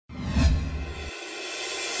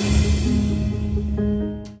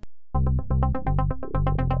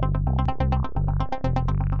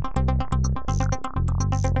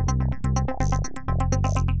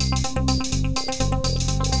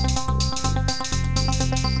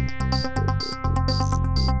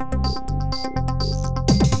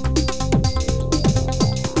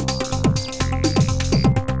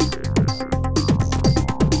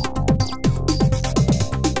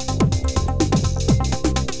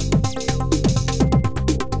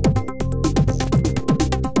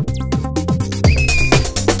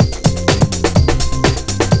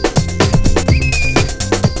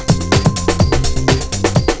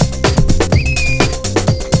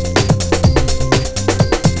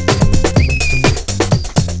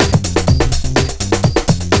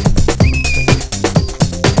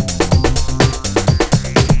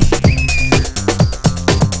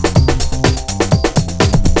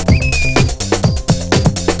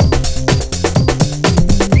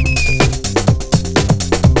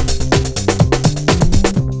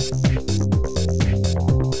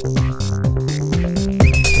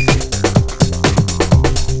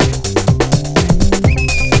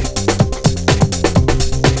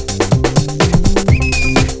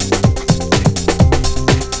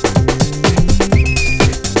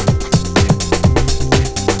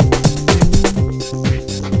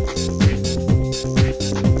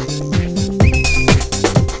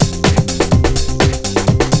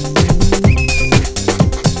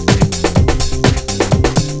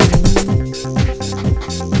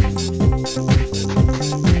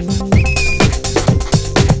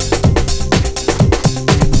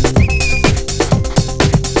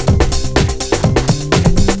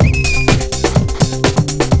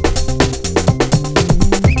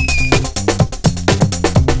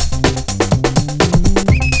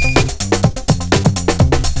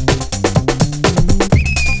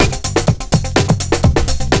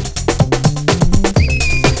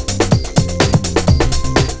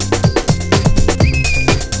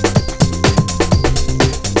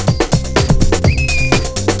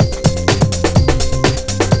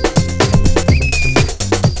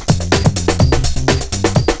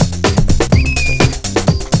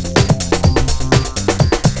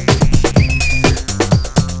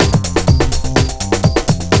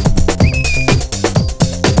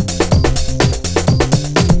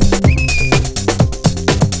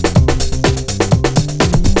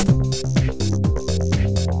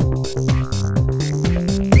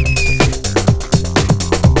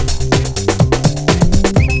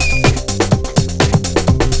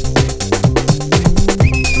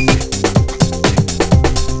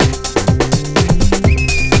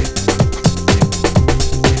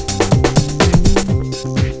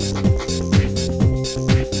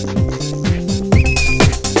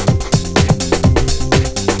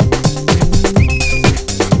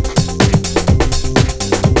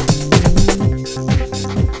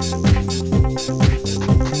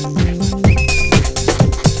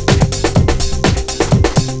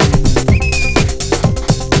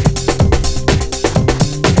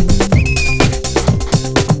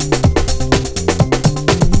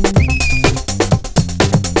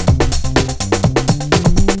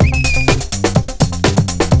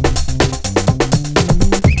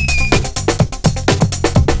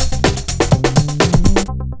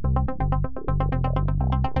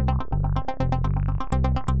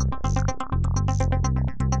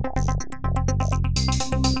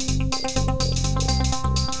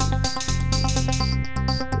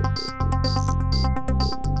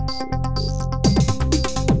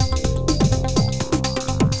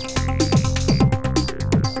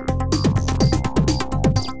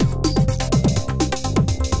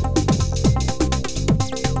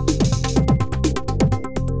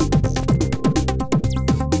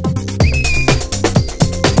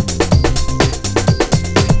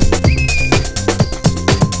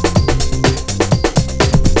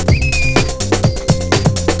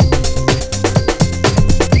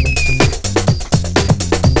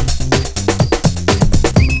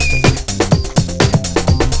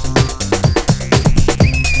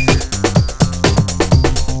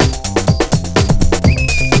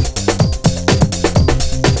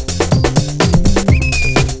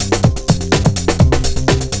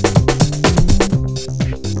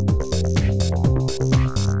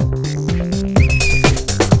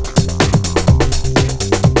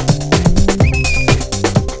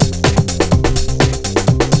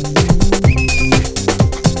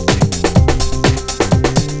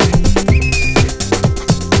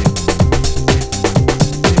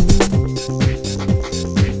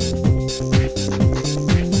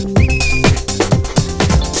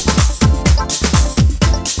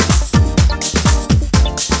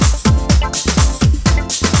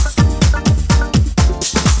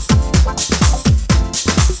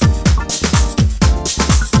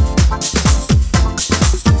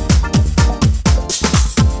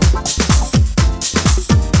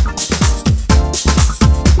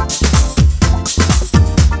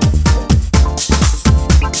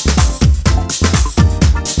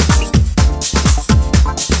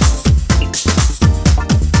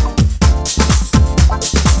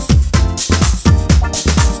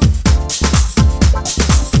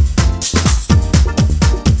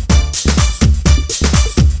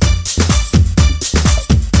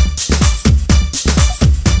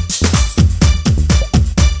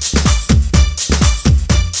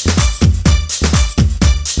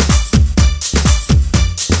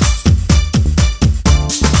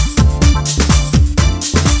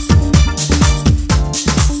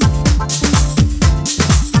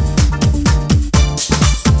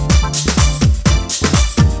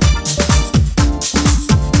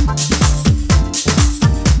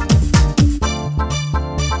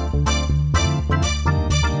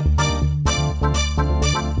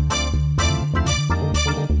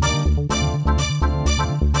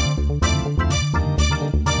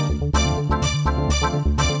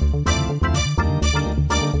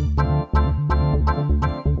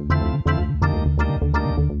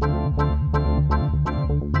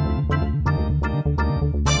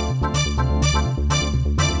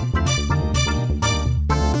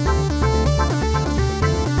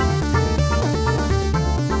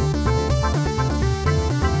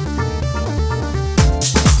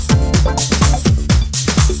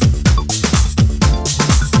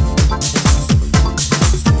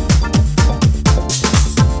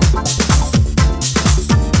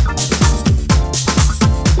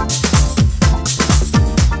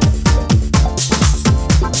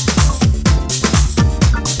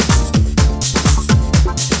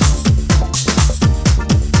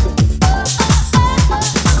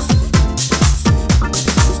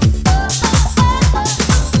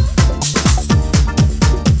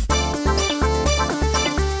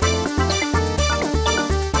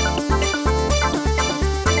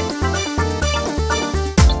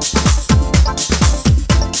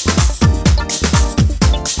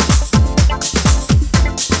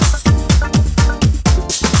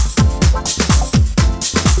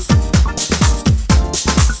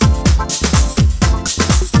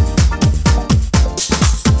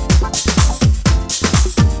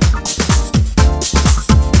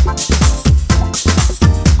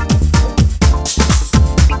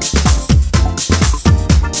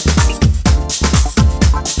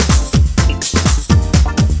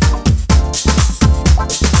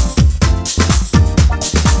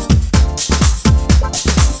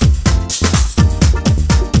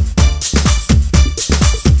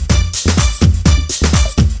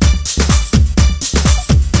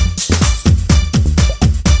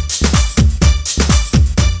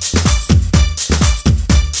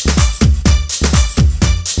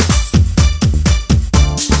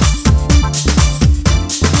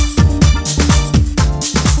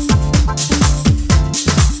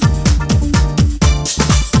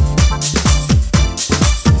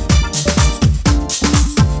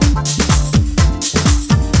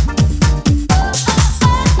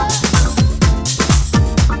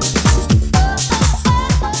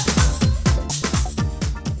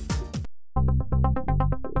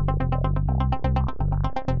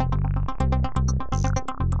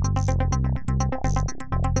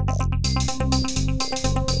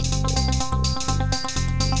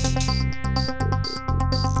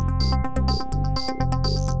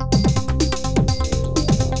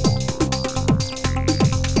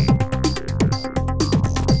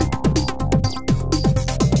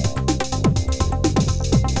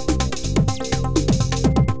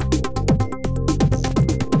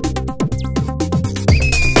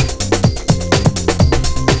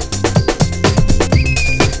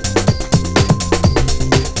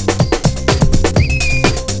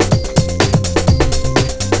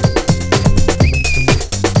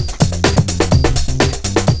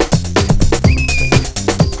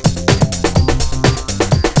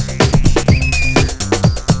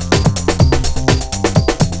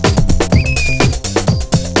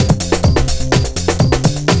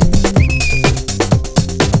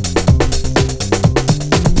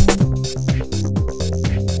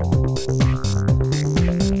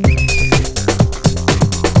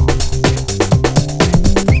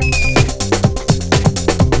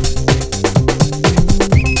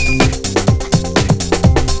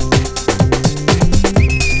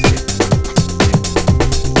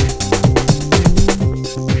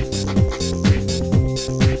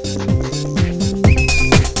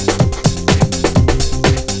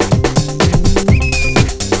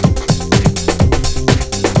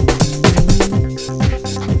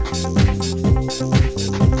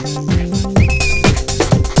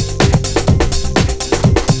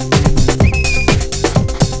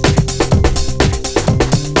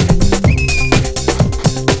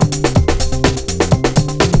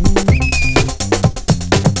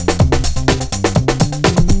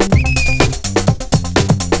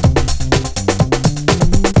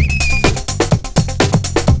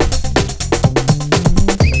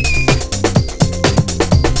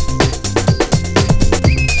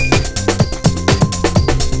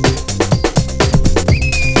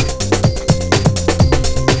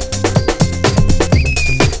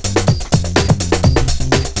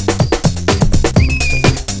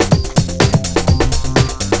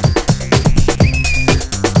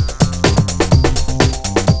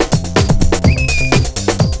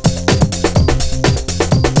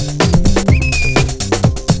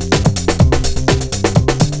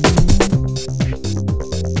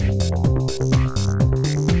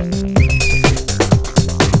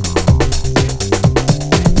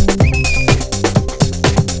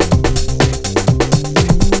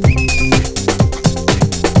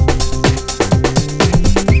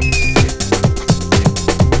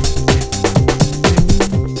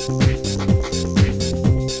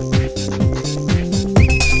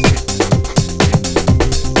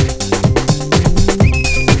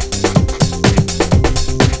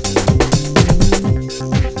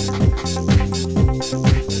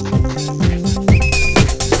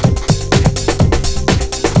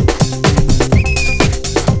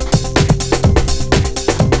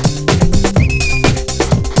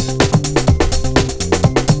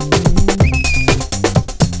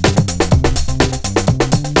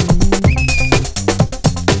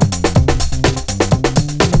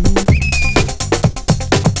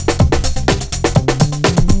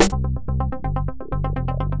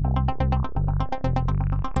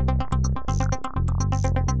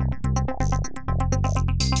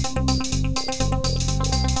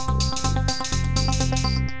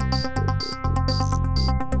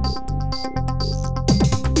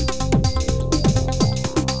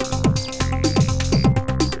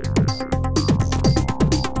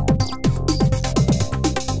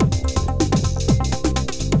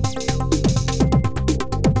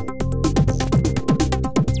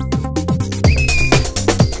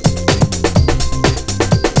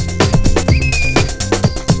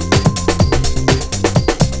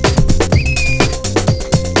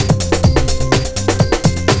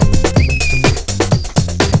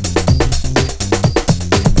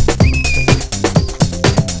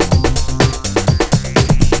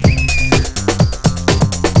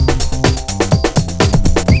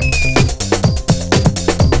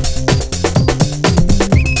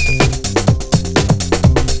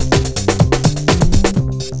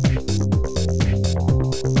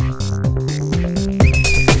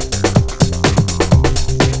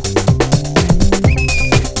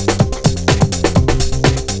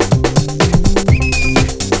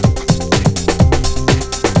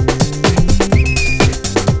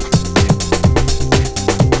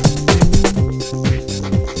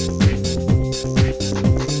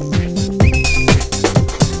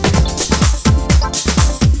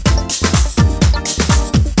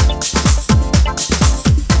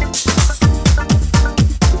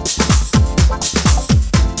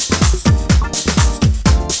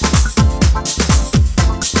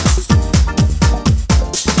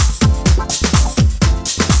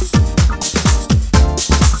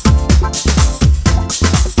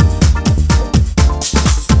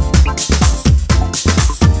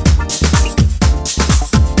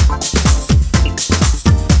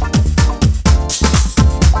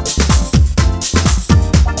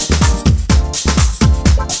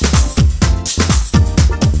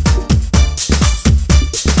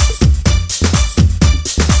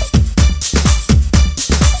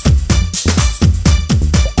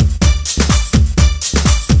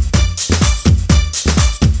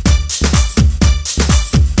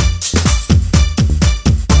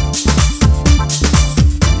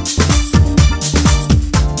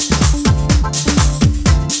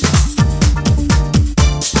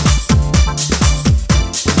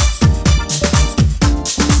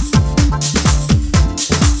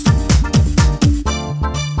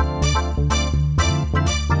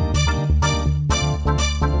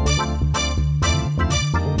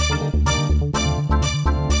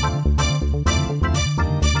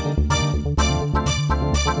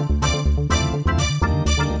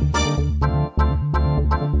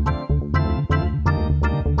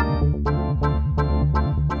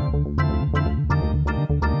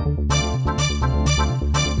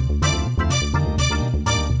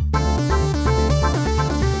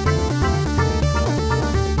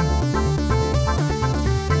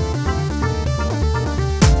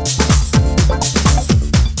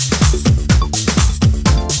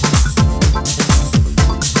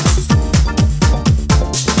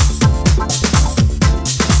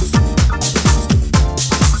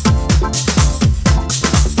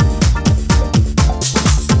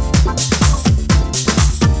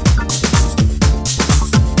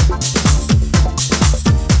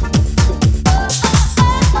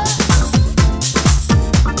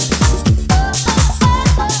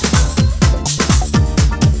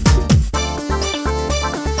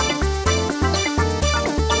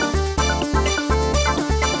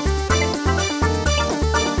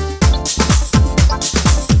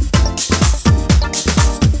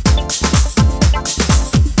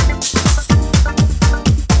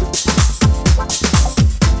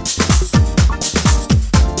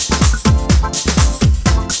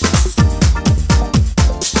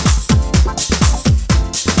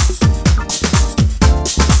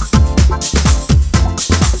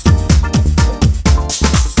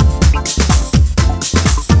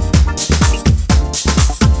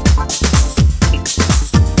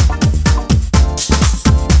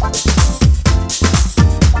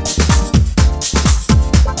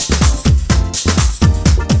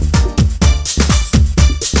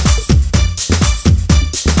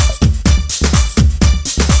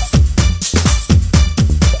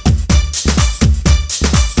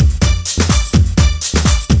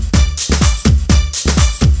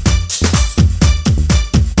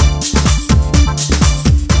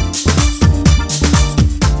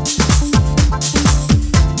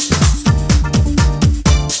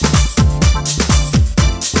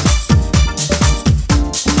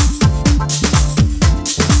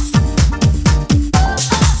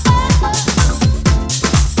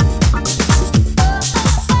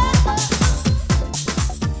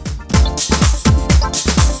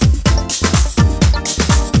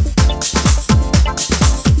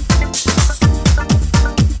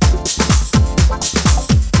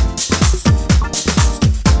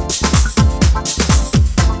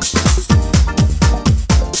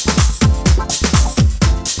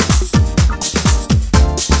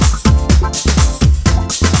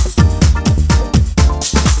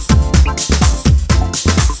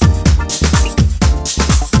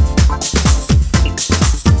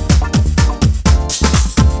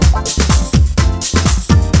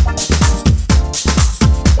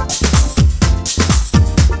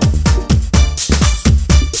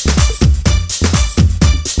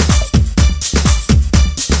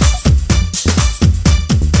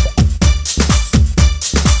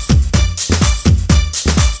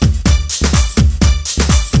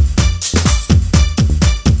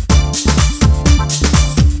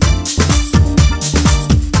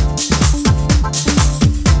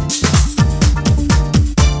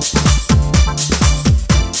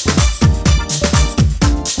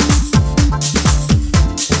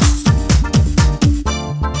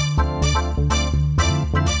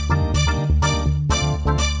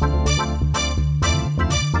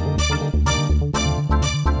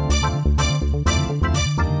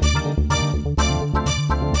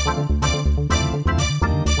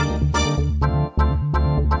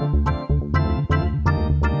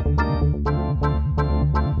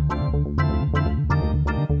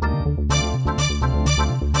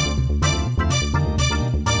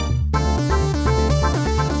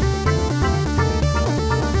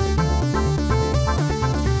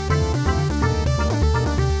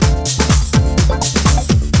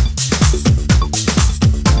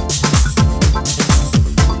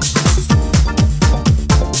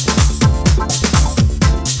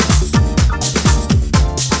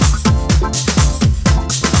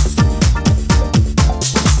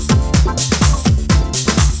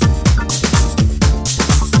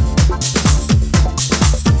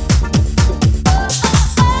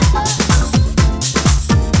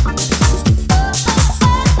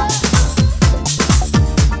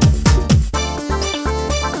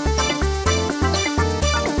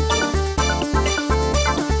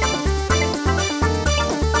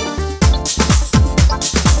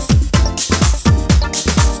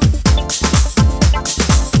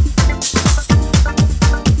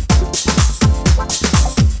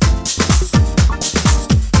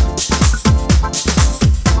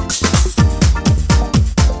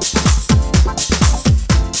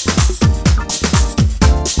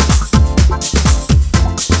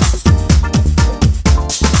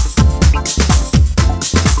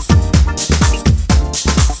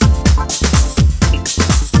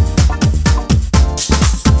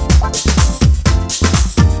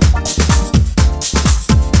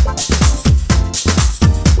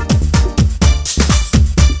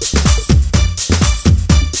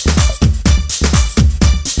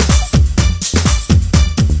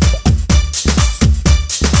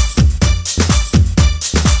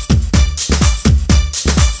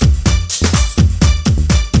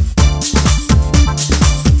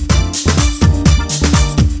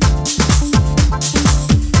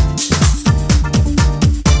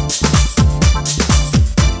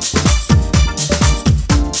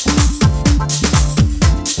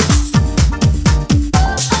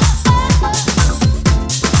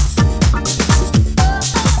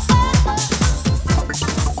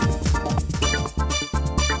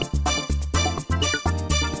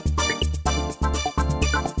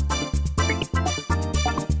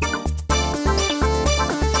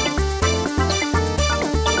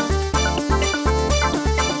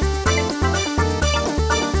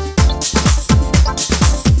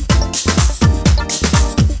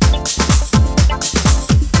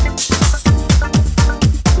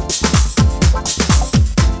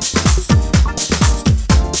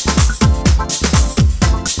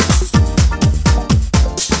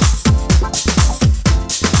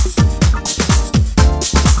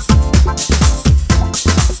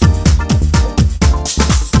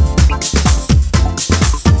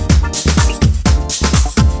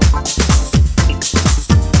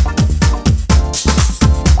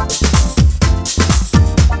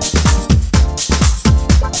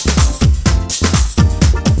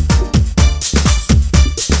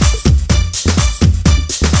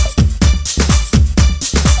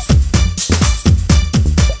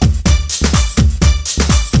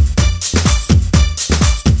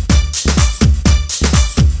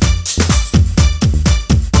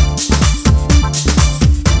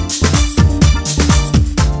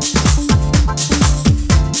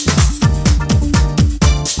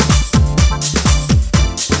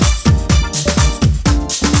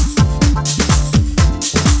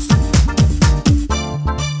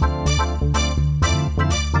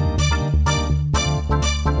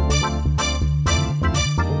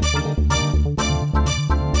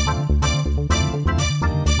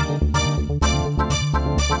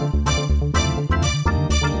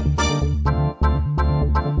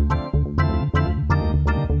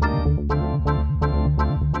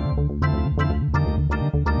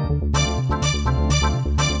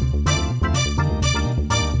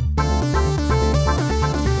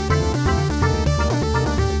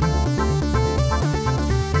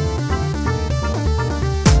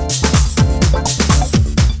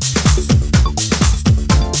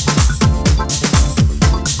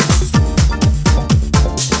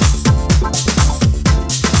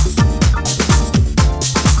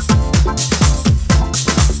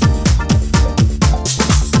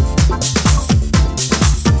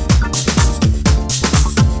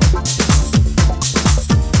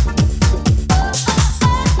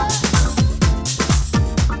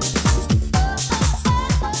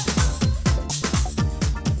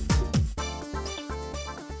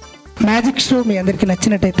Magic show me అందరికీ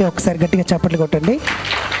నచ్చినట్టయితే ఒకసారి గట్టిగా చప్పట్లు కొట్టండి.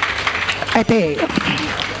 అయితే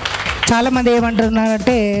చాలామంది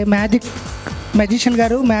ఏమంటున్నారంటే మ్యాజిషియన్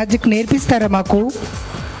గారు మ్యాజిక్ నేర్పిస్తారా, మాకు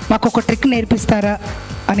ఒక ట్రిక్ నేర్పిస్తారా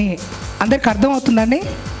అని. అందరికి అర్థమవుతుందండి?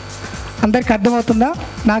 అందరికి అర్థమవుతుందా?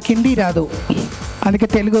 నాకు హిందీ రాదు, అందుకే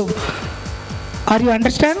తెలుగు. ఆర్ యూ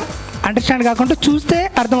అండర్స్టాండ్ కాకుండా చూస్తే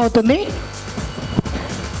అర్థమవుతుంది.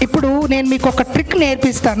 ఇప్పుడు నేను మీకు ఒక ట్రిక్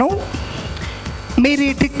నేర్పిస్తాను. మీరు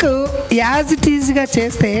ఈ ట్రిక్ యాజ్ ఇట్ ఈజ్గా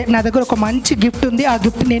చేస్తే నా దగ్గర ఒక మంచి గిఫ్ట్ ఉంది, ఆ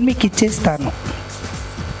గిఫ్ట్ నేను మీకు ఇచ్చేస్తాను.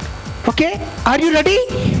 Okay, are you ready?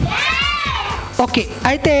 Okay.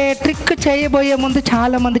 అయితే ట్రిక్ చేయబోయే ముందు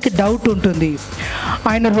చాలామందికి డౌట్ ఉంటుంది,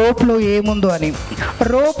 ఆయన రోప్లో ఏముందో అని.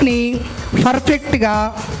 రోప్ని పర్ఫెక్ట్గా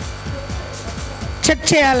చెక్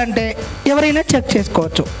చేయాలంటే ఎవరైనా చెక్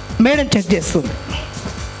చేసుకోవచ్చు. మేడం చెక్ చేస్తుంది.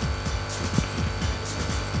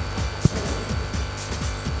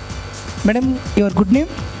 Madam, your good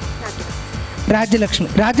name?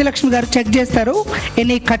 Rajyalakshmi గారు చెక్ చేస్తారు.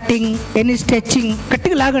 Any cutting, any stretching.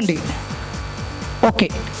 గట్టిగా లాగండి. ఓకే,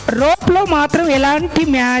 రోప్లో మాత్రం ఎలాంటి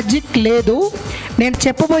మ్యాజిక్ లేదు. నేను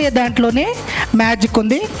చెప్పబోయే దాంట్లోనే మ్యాజిక్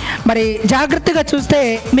ఉంది. మరి జాగ్రత్తగా చూస్తే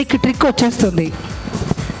మీకు ట్రిక్ వచ్చేస్తుంది.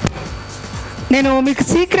 నేను మీకు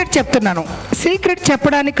సీక్రెట్ చెప్తున్నాను. సీక్రెట్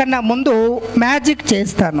చెప్పడానికన్నా ముందు మ్యాజిక్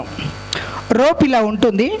చేస్తాను. రోప్ ఇలా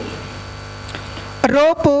ఉంటుంది.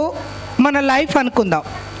 రోపు మన లైఫ్ అనుకుందాం.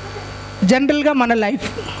 జనరల్గా మన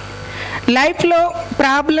లైఫ్లో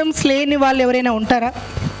ప్రాబ్లమ్స్ లేని వాళ్ళు ఎవరైనా ఉంటారా?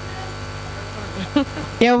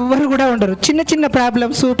 ఎవరు కూడా ఉండరు. చిన్న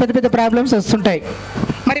ప్రాబ్లమ్స్, పెద్ద ప్రాబ్లమ్స్ వస్తుంటాయి.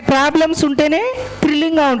 మరి ప్రాబ్లమ్స్ ఉంటేనే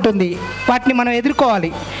థ్రిల్లింగ్గా ఉంటుంది, వాటిని మనం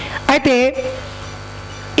ఎదుర్కోవాలి. అయితే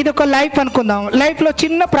ఇది ఒక లైఫ్ అనుకుందాం. లైఫ్లో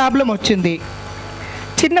చిన్న ప్రాబ్లం వచ్చింది.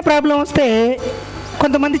 చిన్న ప్రాబ్లం వస్తే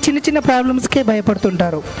కొంతమంది చిన్న ప్రాబ్లమ్స్కే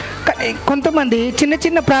భయపడుతుంటారు. కానీ కొంతమంది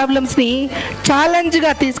చిన్న ప్రాబ్లమ్స్ని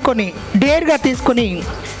ఛాలెంజ్గా తీసుకొని, డేర్గా తీసుకొని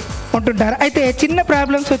ఉంటుంటారు. అయితే చిన్న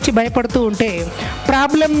ప్రాబ్లమ్స్ వచ్చి భయపడుతూ ఉంటే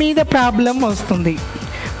ప్రాబ్లం మీద ప్రాబ్లం వస్తుంది.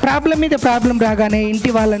 ప్రాబ్లం మీద ప్రాబ్లం రాగానే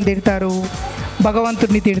ఇంటి వాళ్ళని తిడతారు,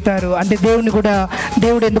 భగవంతుడిని తిడతారు. అంటే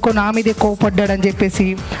దేవుడు ఎందుకో నా మీదే కోపడ్డాడని చెప్పేసి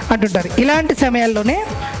అంటుంటారు. ఇలాంటి సమయాల్లోనే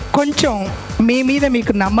కొంచెం మీ మీద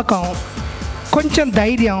మీకు నమ్మకం, కొంచెం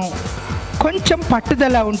ధైర్యం, కొంచెం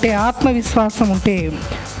పట్టుదల ఉంటే, ఆత్మవిశ్వాసం ఉంటే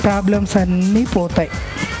ప్రాబ్లమ్స్ అన్నీ పోతాయి,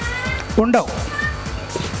 ఉండవు.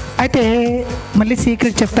 అయితే మళ్ళీ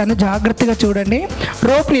సీక్రెట్ చెప్తాను, జాగ్రత్తగా చూడండి.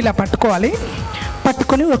 రోప్ని ఇలా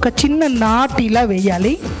పట్టుకొని ఒక చిన్న నాట్ ఇలా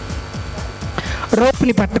వేయాలి.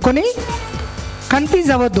 రోప్ని పట్టుకొని,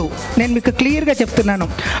 కన్ఫ్యూజ్ అవ్వద్దు, నేను మీకు క్లియర్గా చెప్తున్నాను.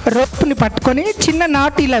 రోప్ని పట్టుకొని చిన్న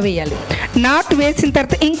నాట్ ఇలా వేయాలి. నాట్ వేసిన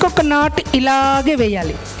తర్వాత ఇంకొక నాట్ ఇలాగే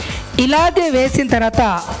వేయాలి. ఇలాగే వేసిన తర్వాత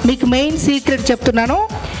మీకు మెయిన్ సీక్రెట్ చెప్తున్నాను.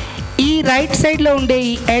 ఈ రైట్ సైడ్లో ఉండే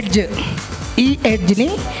ఈ ఎడ్జ్ని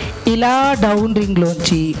ఇలా డౌన్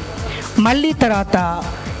రింగ్లోంచి, మళ్ళీ తర్వాత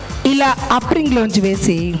ఇలా అప్ రింగ్లోంచి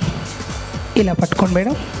వేసి ఇలా పట్టుకోండి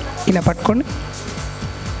మేడం. ఇలా పట్టుకోండి,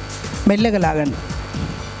 మెల్లగా లాగండి.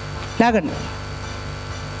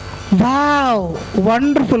 Wow,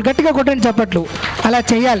 wonderful. గట్టిగా కొట్టండి చప్పట్లు. అలా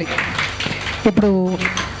చేయాలి. ఇప్పుడు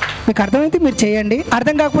మీకు అర్థమైతే మీరు చేయండి.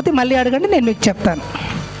 అర్థం కాకపోతే మళ్ళీ అడగండి, నేను మీకు చెప్తాను.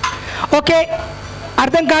 ఓకే,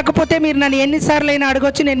 అర్థం కాకపోతే మీరు నన్ను ఎన్నిసార్లు అయినా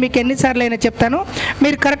అడగొచ్చు, నేను మీకు ఎన్నిసార్లు అయినా చెప్తాను.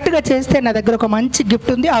 మీరు కరెక్ట్గా చేస్తే నా దగ్గర ఒక మంచి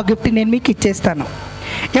గిఫ్ట్ ఉంది, ఆ గిఫ్ట్ నేను మీకు ఇచ్చేస్తాను.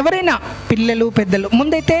 ఎవరైనా పిల్లలు, పెద్దలు,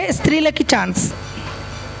 ముందైతే స్త్రీలకి ఛాన్స్.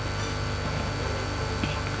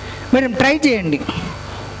 మేడం ట్రై చేయండి.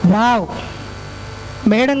 వావ్,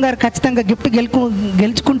 మేడం గారు ఖచ్చితంగా గిఫ్ట్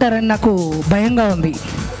గెలుచుకుంటారని నాకు భయంగా ఉంది.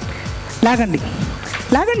 లాగండి.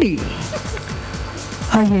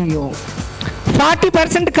 అయ్యయ్యో,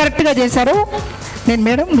 40% కరెక్ట్గా చేశారు. నేను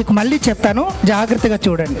మేడం మీకు మళ్ళీ చెప్తాను, జాగ్రత్తగా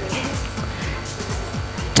చూడండి.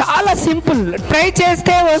 చాలా సింపుల్. ట్రై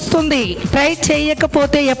చేస్తే వస్తుంది, ట్రై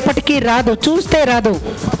చేయకపోతే ఎప్పటికీ రాదు, చూస్తే రాదు.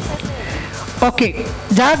 ఓకే,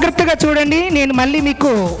 జాగ్రత్తగా చూడండి. నేను మళ్ళీ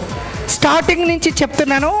మీకు స్టార్టింగ్ నుంచి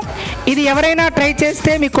చెప్తున్నాను. ఇది ఎవరైనా ట్రై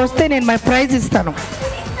చేస్తే మీకు వస్తే నేను మై ప్రైజ్ ఇస్తాను.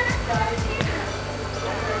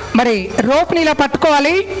 మరి రోప్ని ఇలా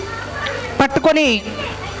పట్టుకొని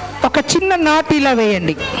ఒక చిన్న నాట్ ఇలా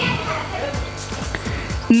వేయండి.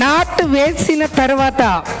 నాట్ వేసిన తర్వాత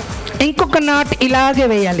ఇంకొక నాట్ ఇలాగే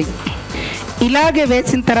వేయాలి. ఇలాగే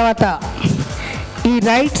వేసిన తర్వాత ఈ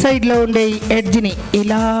రైట్ సైడ్లో ఉండే ఈ ఎడ్జ్ని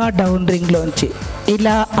ఇలా డౌన్ రింగ్లోంచి,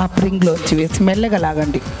 ఇలా అప్ రింగ్లోంచి వేసి మెల్లగా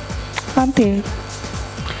లాగండి. అంతే,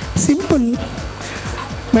 సింపుల్.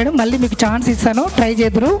 మేడం మళ్ళీ మీకు ఛాన్స్ ఇస్తాను, ట్రై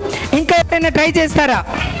చేద్దరు. ఇంకా ఎవరైనా ట్రై చేస్తారా?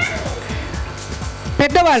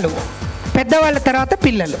 పెద్దవాళ్ళ తర్వాత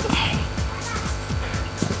పిల్లలు.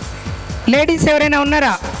 లేడీస్ ఎవరైనా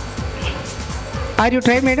ఉన్నారా? Are you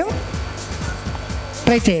try madam?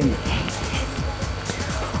 Try చేయండి.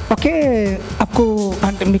 ओके आपको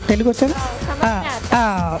तेलुगु వచ్చా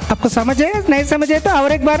आपको समझ है नहीं समझ है तो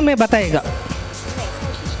और एक बार मैं बताएगा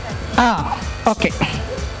okay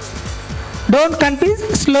don't confuse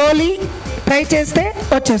slowly try చేస్తే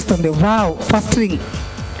వచ్చేస్తుంది wow first ring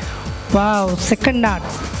wow second not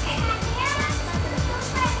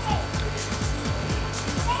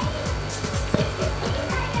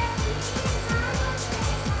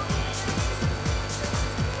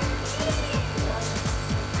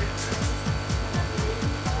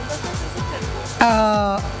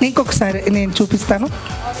ఇంకొకసారి నేను చూపిస్తాను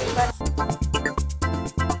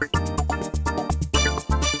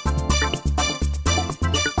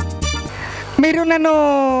మీరు నన్ను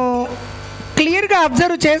క్లియర్గా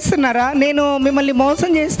అబ్జర్వ్ చేస్తున్నారా నేను మిమ్మల్ని మోసం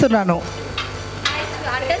చేస్తున్నాను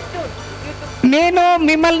నేను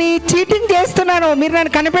మిమ్మల్ని చీటింగ్ చేస్తున్నాను మీరు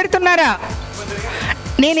నన్ను కనిపెడుతున్నారా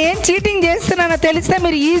నేనేం చీటింగ్ చేస్తున్నానో తెలిస్తే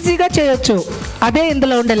మీరు ఈజీగా చేయొచ్చు అదే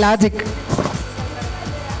ఇందులో ఉండే లాజిక్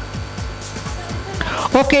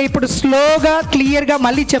ఓకే ఇప్పుడు స్లోగా క్లియర్గా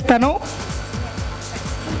మళ్ళీ చెప్తాను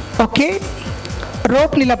ఓకే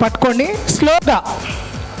రోప్ని ఇలా పట్టుకోండి స్లోగా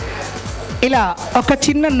ఇలా ఒక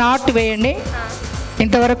చిన్న నాట్ వేయండి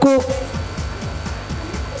ఇంతవరకు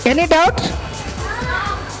any doubt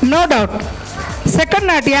no doubt second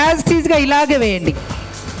not as టీజ్గా ఇలాగే వేయండి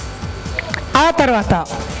ఆ తర్వాత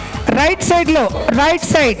రైట్ సైడ్లో రైట్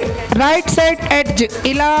సైడ్ ఎడ్జ్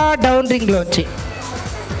ఇలా డౌన్ రింగ్లోంచి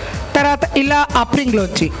తర్వాత ఇలా అప్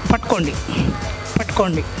రింగ్లోంచి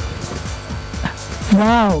పట్టుకోండి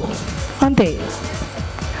వావ్ అంతే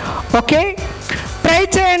ఓకే ట్రై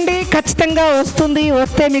చేయండి ఖచ్చితంగా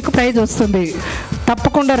వస్తే మీకు ప్రైజ్ వస్తుంది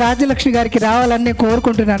తప్పకుండా రాజ్యలక్ష్మి గారికి రావాలని నేను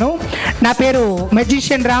కోరుకుంటున్నాను నా పేరు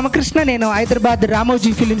మెజిషియన్ రామకృష్ణ నేను హైదరాబాద్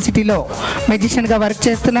రామోజీ ఫిలిం సిటీలో మెజిషియన్గా వర్క్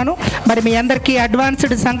చేస్తున్నాను మరి మీ అందరికీ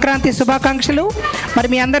అడ్వాన్స్డ్ సంక్రాంతి శుభాకాంక్షలు మరి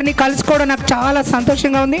మీ అందరినీ కలుసుకోవడం నాకు చాలా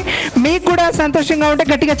సంతోషంగా ఉంది మీకు కూడా సంతోషంగా ఉంటే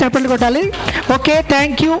గట్టిగా చప్పట్లు కొట్టాలి ఓకే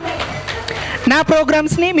థ్యాంక్ యూ నా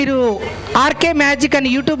ప్రోగ్రామ్స్ని మీరు ఆర్కే మ్యాజిక్ అని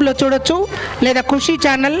యూట్యూబ్లో చూడొచ్చు లేదా ఖుషీ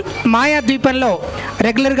ఛానల్ మాయా ద్వీపంలో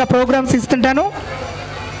రెగ్యులర్గా ప్రోగ్రామ్స్ ఇస్తుంటాను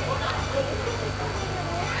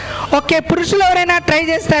ఓకే పురుషులు ఎవరైనా ట్రై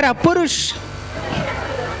చేస్తారా పురుష్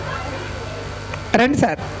రండి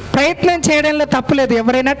సార్ ప్రయత్నం చేయడంలో తప్పులేదు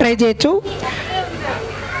ఎవరైనా ట్రై చేయొచ్చు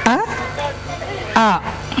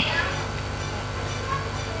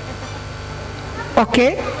ఓకే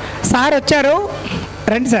సార్ వచ్చారు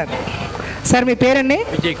రండి సార్ మీ పేరండి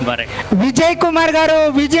విజయ్ కుమార్ గారు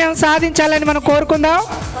విజయం సాధించాలని మనం కోరుకుందాం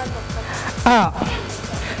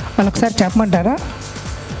వాళ్ళొకసారి చెప్పమంటారా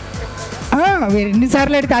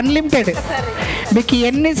ఎన్నిసార్లు అడిగితే అన్లిమిటెడ్ మీకు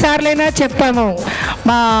ఎన్నిసార్లైనా చెప్పాము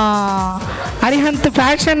మా అరిహంత్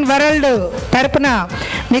ఫ్యాషన్ వరల్డ్ తరపున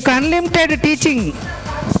మీకు అన్లిమిటెడ్ టీచింగ్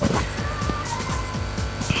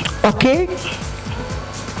ఓకే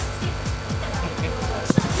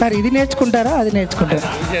సార్ ఇది నేర్చుకుంటారా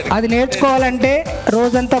అది నేర్చుకోవాలంటే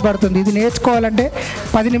రోజంతా పడుతుంది ఇది నేర్చుకోవాలంటే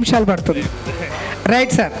 10 నిమిషాలు పడుతుంది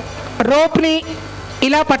రైట్ సార్ రోప్ని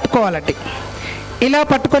ఇలా పట్టుకోవాలండి ఇలా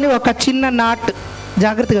పట్టుకొని ఒక చిన్న నాట్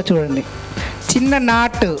జాగ్రత్తగా చూడండి చిన్న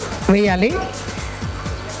నాట్ వేయాలి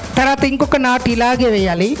తర్వాత ఇంకొక నాట్ ఇలాగే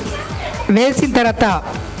వేయాలి వేసిన తర్వాత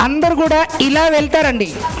అందరు కూడా ఇలా వెళ్తారండి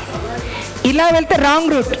ఇలా వెళ్తే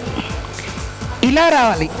రాంగ్ రూట్ ఇలా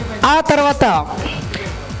రావాలి ఆ తర్వాత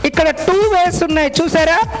ఇక్కడ 2 వేస్ ఉన్నాయి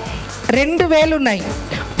చూసారా 2 వేలు ఉన్నాయి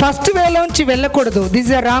ఫస్ట్ వేలోంచి వెళ్ళకూడదు this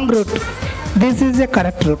is a wrong route this is a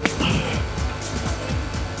correct route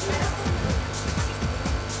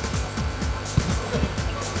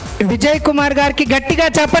Vijay Kumar గారికి గట్టిగా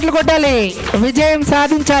చప్పట్లు కొట్టాలి విజయం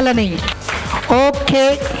సాధించాలని ఓకే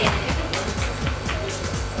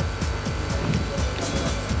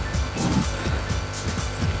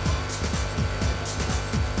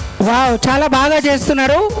వావ్ చాలా బాగా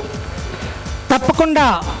చేస్తున్నారు తప్పకుండా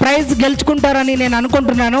ప్రైజ్ గెలుచుకుంటారని నేను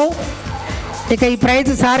అనుకుంటున్నాను ఇక ఈ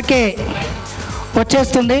ప్రైజ్ సార్కే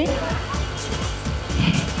వచ్చేస్తుంది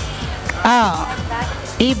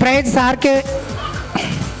ఈ ప్రైజ్ సార్కే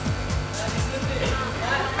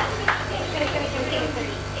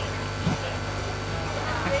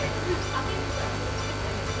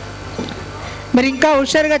మరి ఇంకా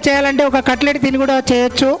హుషారుగా చేయాలంటే ఒక కట్లెట్ తిని కూడా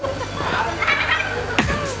చేయొచ్చు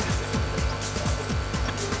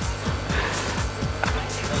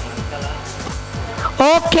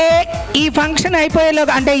ఓకే ఈ ఫంక్షన్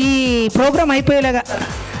అయిపోయేలాగా అంటే ఈ ప్రోగ్రామ్ అయిపోయేలాగా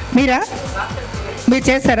మీరు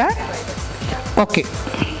చేస్తారా ఓకే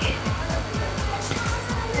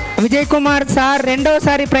విజయ్ కుమార్ సార్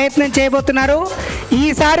రెండోసారి ప్రయత్నం చేయబోతున్నారు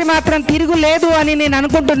ఈసారి మాత్రం తిరుగులేదు అని నేను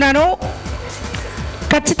అనుకుంటున్నాను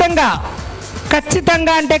ఖచ్చితంగా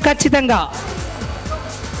అంటే ఖచ్చితంగా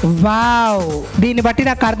వావ్, దీన్ని బట్టి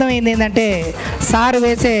నాకు అర్థమైంది ఏంటంటే సార్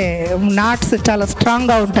వేసే నాట్స్ చాలా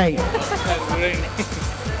స్ట్రాంగ్గా ఉంటాయి.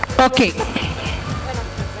 ఓకే,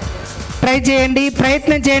 ట్రై చేయండి,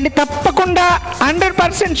 ప్రయత్నం చేయండి, తప్పకుండా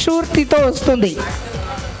 100% షూరిటీతో వస్తుంది.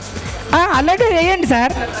 అలాగే వేయండి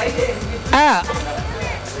సార్.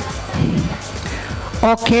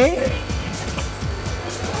 ఓకే,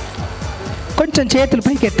 కొంచెం చేతులు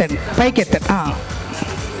పైకెత్తండి, పైకెత్తండి.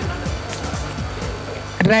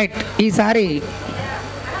 రైట్, ఈసారి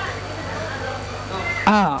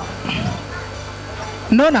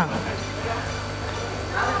నోనా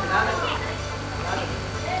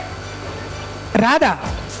రాదా?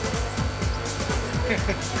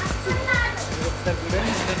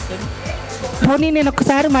 పోనీ నేను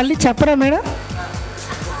ఒకసారి మళ్ళీ చెప్పరా మేడం?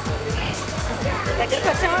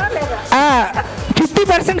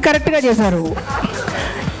 50% కరెక్ట్గా చేశారు.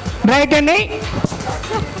 రైట్ అండి,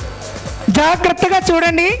 జాగ్రత్తగా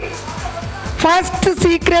చూడండి. ఫస్ట్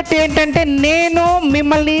సీక్రెట్ ఏంటంటే నేను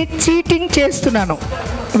మిమ్మల్ని చీటింగ్ చేస్తున్నాను,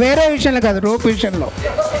 వేరే విషయంలో కాదు, రోప్ విషయంలో.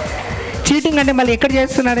 చీటింగ్ అంటే మళ్ళీ ఎక్కడ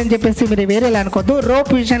చేస్తున్నారని చెప్పేసి మీరు వేరేలా అనుకోద్దు.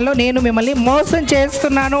 రోప్ విషయంలో నేను మిమ్మల్ని మోసం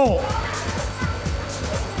చేస్తున్నాను.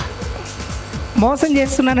 మోసం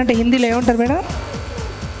చేస్తున్నానంటే హిందీలో ఏమంటారు మేడం?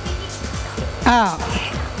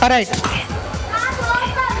 రైట్,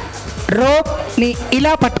 రోప్ని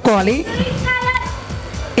ఇలా పట్టుకోవాలి,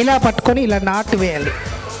 ఇలా పట్టుకొని ఇలా నాటు వేయాలి.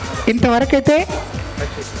 ఇంతవరకైతే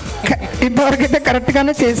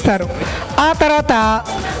కరెక్ట్గానే చేస్తారు. ఆ తర్వాత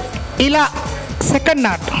ఇలా సెకండ్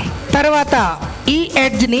నాట్, తర్వాత ఈ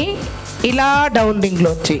ఎడ్జ్ని ఇలా డౌన్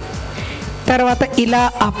రింగ్లోంచి, తర్వాత ఇలా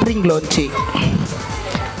అప్ రింగ్లోంచి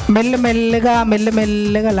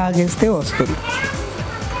మెల్లమెల్లగా లాగేస్తే వస్తుంది.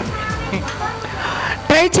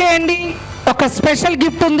 ట్రై చేయండి. ఒక స్పెషల్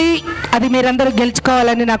గిఫ్ట్ ఉంది, అది మీరందరూ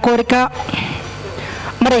గెలుచుకోవాలని నా కోరిక.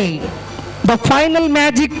 మరి ద ఫైనల్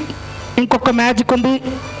మ్యాజిక్, ఇంకొక మ్యాజిక్ ఉంది.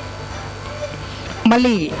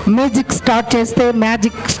 మళ్ళీ మ్యూజిక్ స్టార్ట్ చేస్తే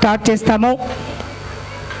మ్యాజిక్ స్టార్ట్ చేస్తాము.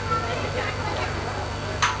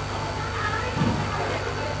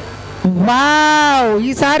 వావ్,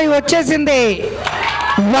 ఈసారి వచ్చేసింది.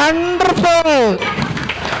 Wonderful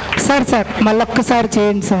sir. మళ్ళొక్కసారి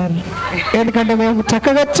చేయండి సార్, ఎందుకంటే మేము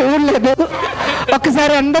చక్కగా చూడలేదు.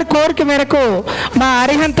 ఒకసారి అందరి కోరిక మేరకు మా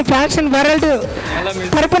అరిహంత్ ఫ్యాషన్ వరల్డ్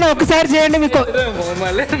తరపున ఒకసారి చేయండి.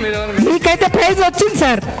 మీకైతే ప్రైజ్ వచ్చింది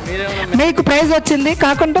సార్, మీకు ప్రైజ్ వచ్చింది,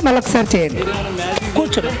 కాకుండా మళ్ళీ ఒకసారి చేయండి.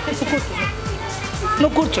 కూర్చో,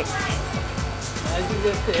 నువ్వు కూర్చో.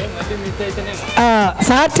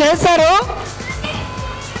 సార్ చేశారు.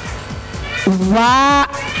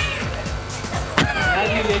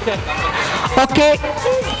 ఓకే,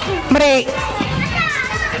 మరి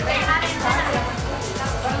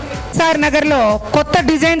సార్ నగర్లో కొత్త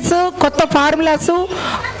డిజైన్స్, కొత్త ఫార్ములాస్,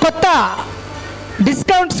 కొత్త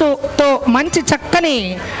డిస్కౌంట్స్తో మంచి చక్కని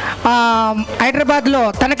హైదరాబాద్లో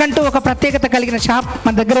తనకంటూ ఒక ప్రత్యేకత కలిగిన షాప్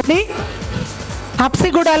మన దగ్గర ఉంది.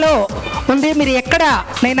 హబ్సిగూడలో ఉంది, మీరు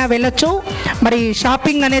ఎక్కడనైనా వెళ్ళొచ్చు. మరి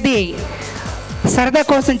షాపింగ్ అనేది సరదా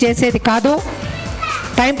కోసం చేసేది కాదు,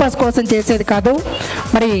 టైంపాస్ కోసం చేసేది కాదు.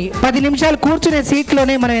 మరి 10 నిమిషాలు కూర్చునే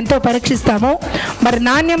సీట్లోనే మనం ఎంతో పరీక్షిస్తాము. మరి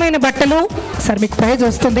నాణ్యమైన బట్టలు సార్, మీకు ప్రైజ్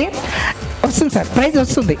వస్తుంది సార్, ప్రైజ్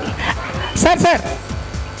వస్తుంది సార్.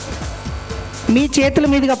 మీ చేతుల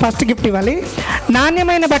మీదుగా ఫస్ట్ గిఫ్ట్ ఇవ్వాలి.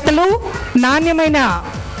 నాణ్యమైన బట్టలు, నాణ్యమైన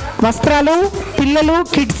వస్త్రాలు, పిల్లలు,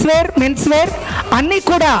 కిడ్స్ వేర్, మెన్స్ వేర్ అన్నీ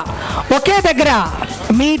కూడా ఒకే దగ్గర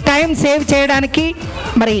మీ టైం సేవ్ చేయడానికి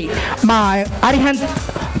మరి మా అరిహంత్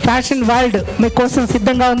ఫ్యాషన్ వరల్డ్ మీకోసం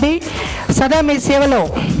సిద్ధంగా ఉంది. సదా మీ సేవలో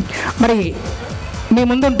మరి మీ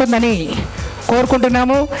ముందు ఉంటుందని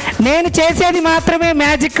కోరుకుంటున్నాము. నేను చేసేది మాత్రమే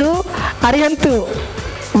మ్యాజిక్, అరిహంత్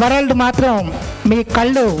వరల్డ్ మాత్రం మీ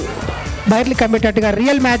కళ్ళు బయటలు కమ్మేటట్టుగా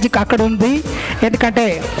రియల్ మ్యాజిక్ అక్కడ ఉంది. ఎందుకంటే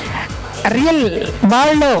రియల్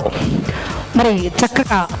వరల్డ్లో మరి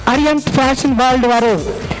చక్కగా అరిహంత్ ఫ్యాషన్ వరల్డ్ వారు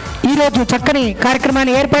ఈరోజు చక్కని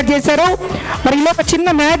కార్యక్రమాన్ని ఏర్పాటు చేశారు. మరి ఇలా ఒక చిన్న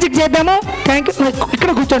మ్యాజిక్ చేద్దాము. Thank you.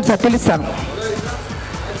 ఇక్కడ కూర్చోండి సార్, తెలుస్తాను.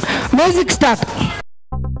 Music start.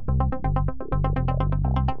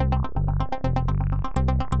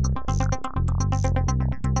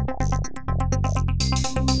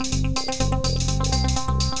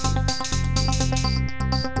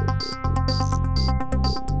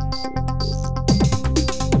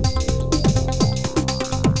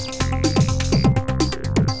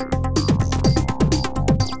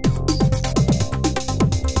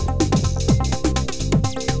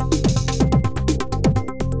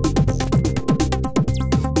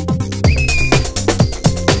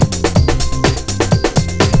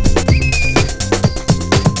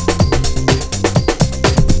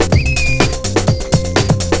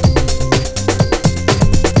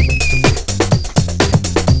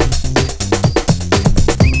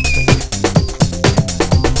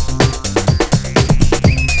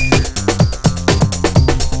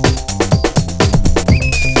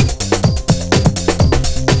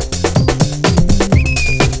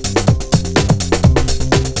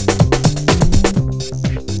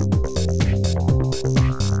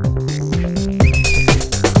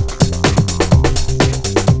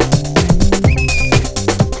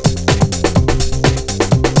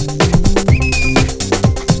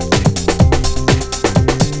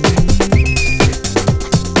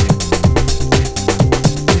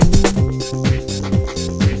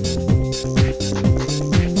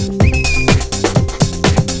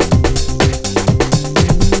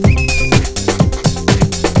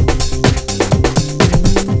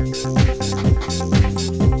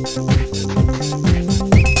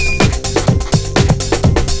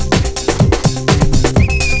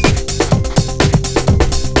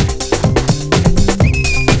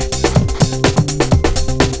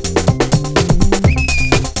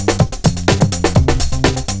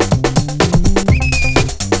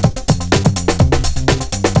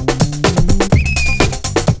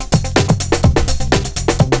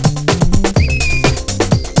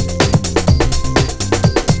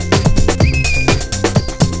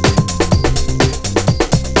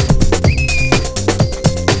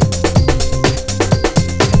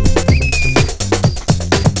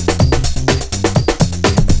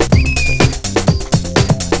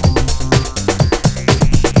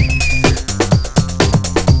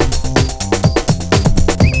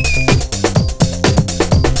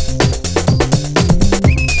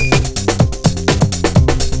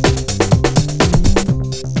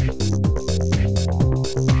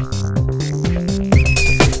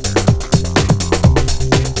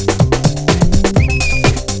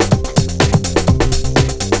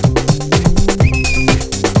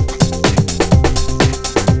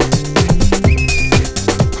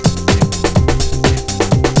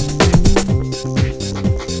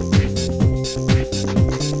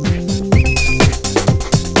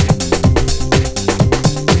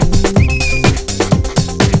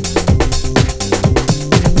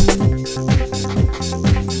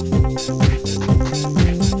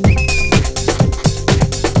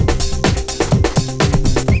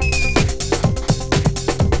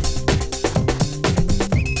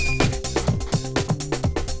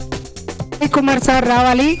 కుమార్ సార్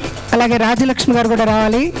రావాలి, అలాగే రాజలక్ష్మి గారు కూడా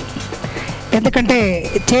రావాలి. ఎందుకంటే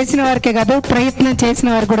చేసిన వారికే కాదు, ప్రయత్నం చేసిన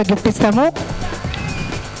వారికి కూడా గిఫ్ట్ ఇస్తాము.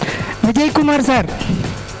 Vijay Kumar sir,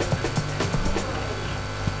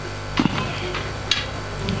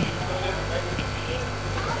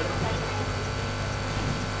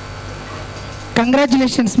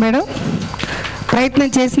 congratulations madam. ప్రయత్నం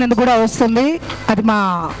చేసినందుకు కూడా వస్తుంది, అది మా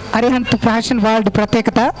అరిహంత్ ఫ్యాషన్ వరల్డ్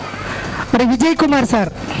ప్రత్యేకత. మరి విజయ్ కుమార్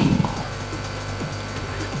సార్,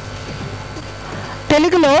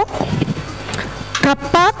 తెలుగులో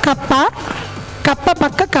కప్ప కప్ప కప్ప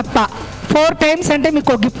పక్క కప్ప 4 times అంటే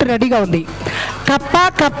మీకు గిఫ్ట్ రెడీగా ఉంది. కప్ప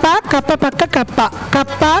కప్ప కప్ప పక్క కప్ప,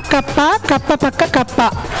 కప్ప కప్ప కప్ప పక్క కప్ప,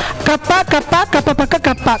 కప్ప కప్ప కప్ప పక్క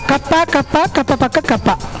కప్ప, కప్ప కప్ప కప్ప పక్క కప్ప,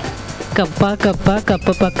 కప్ప కప్ప కప్ప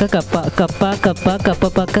పక్క కప్ప, కప్ప కప్ప కప్ప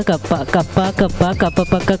పక్క కప్ప, కప్ప కప్ప కప్ప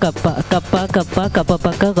పక్క కప్ప, కప్ప కప్ప కప్ప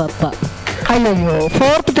పక్క కప్ప. అయ్యో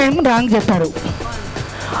 4th time రాంగ్ చెప్పారు.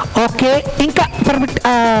 ఓకే, ఇంకా పర్ఫెక్ట్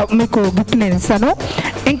మీకు గిఫ్ట్ నేను ఇస్తాను.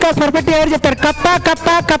 ఇంకా పర్ఫెక్ట్ ఎవరు చెప్పారు? కప్ప కప్ప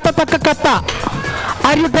కప్ప పక్క కప్ప.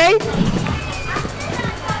 Are you try?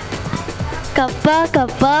 కప్ప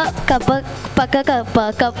కప్ప కప్ప పక్క కప్ప,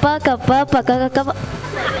 కప్ప కప్ప పక్క కప్ప.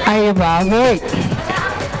 అయ్యో బాబోయ్.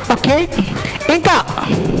 ఓకే, ఇంకా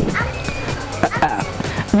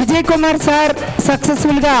విజయ్ కుమార్ సార్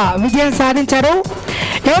సక్సెస్ఫుల్గా విజయం సాధించారు.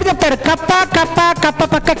 ఎవరు చెప్తారు? కప్ప కప్ప కప్ప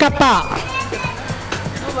పక్క కప్ప,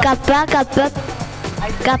 కప్ప కప్ప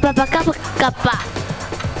కప్ప పక్క కప్ప.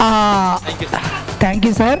 Thank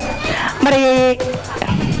you sir. మరి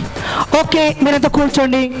ఓకే, మీరంతా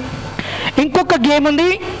కూర్చోండి. ఇంకొక గేమ్ ఉంది,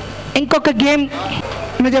 ఇంకొక గేమ్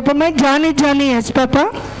మీరు చెప్పమ్మా. Johnny Johnny yes papa.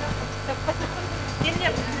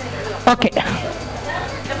 Okay,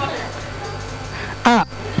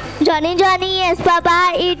 Johnny Johnny yes papa,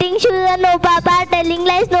 eating sugar no papa, telling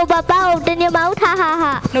lies no papa, open your mouth ha ha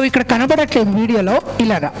ha. నువ్వు ఇక్కడ కనబడట్లేదు వీడియోలో,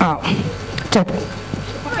 ఇలాగా చెప్పు.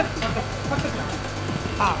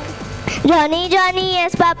 Johnny Johnny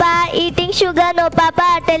yes papa, eating sugar no papa,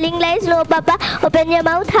 telling lies no papa, open your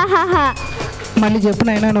mouth ha ha ha. మళ్ళీ చెప్పు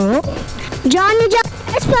నాయనా నువ్వు. Johnny Johnny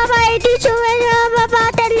yes papa, eating sugar no papa,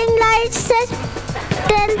 telling lies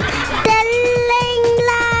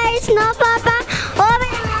no papa.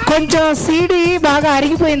 కొంచెం సీడీ బాగా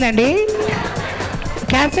అరిగిపోయిందండి,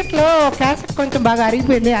 cassette కొంచెం బాగా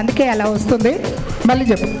అరిగిపోయింది, అందుకే అలా వస్తుంది. మళ్ళీ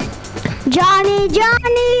చెప్పు. Johnny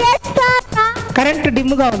Johnny yes papa, current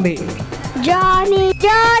డిమ్గా ఉంది. Johnny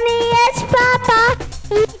Johnny yes papa,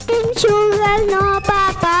 eating sugar no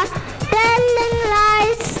papa, telling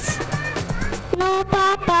lies no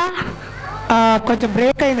papa. కొంచెం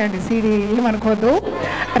బ్రేక్ అయిందండి సీడీ, ఏమనుకోవద్దు.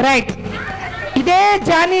 రైట్, ఇదే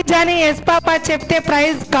జానీ జానీ ఎస్ పాపా చెప్తే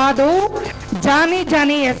ప్రైజ్ కాదు. జానీ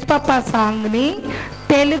జానీ ఎస్ పాపా సాంగ్ని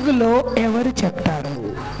తెలుగులో ఎవరు చెప్తారు?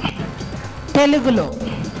 తెలుగులో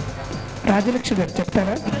రాజలక్ష్మి గారు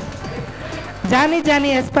చెప్తారా? జానీ జానీ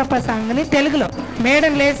ఎస్ పాపా సాంగ్ని తెలుగులో.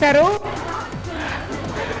 మేడం లేశారు.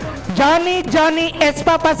 జానీ జానీ ఎస్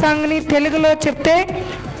పాపా సాంగ్ని తెలుగులో చెప్తే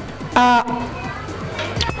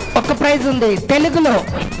ఒక ప్రైజ్ ఉంది తెలుగులో.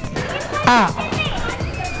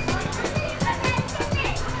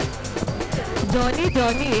 జానీ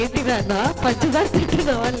జానీ ఏంటి నాన్న, పంచదార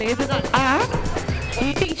తింటున్నావా లేదు నాన్న,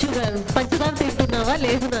 ఈటింగ్ షుగర్ పంచదార తింటున్నావా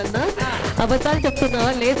లేదు నాన్న, అబద్ధాలు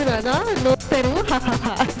చెప్తున్నావా లేదు నాన్న, నోరు.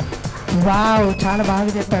 వావ్, చాలా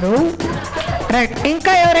బాగా చెప్పారు. రైట్,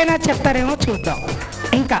 ఇంకా ఎవరైనా చెప్తారేమో చూద్దాం.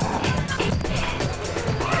 ఇంకా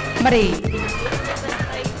మరి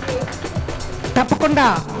తప్పకుండా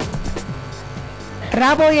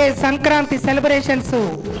రాబోయే సంక్రాంతి సెలబ్రేషన్స్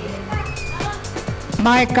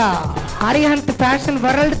మా యొక్క అరిహంత్ ఫ్యాషన్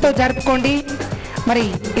వరల్డ్తో జరుపుకోండి. మరి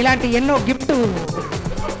ఇలాంటి ఎన్నో గిఫ్ట్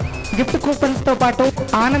కూపన్స్తో పాటు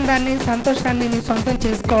ఆనందాన్ని, సంతోషాన్ని మీ సొంతం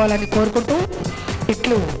చేసుకోవాలని కోరుకుంటూ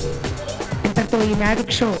ఇంతటితో ఈ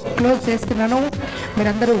మ్యాజిక్ షో క్లోజ్ చేస్తున్నాను.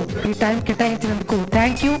 మీరందరూ ఈ టైం కేటాయించినందుకు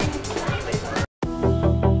థ్యాంక్ యూ.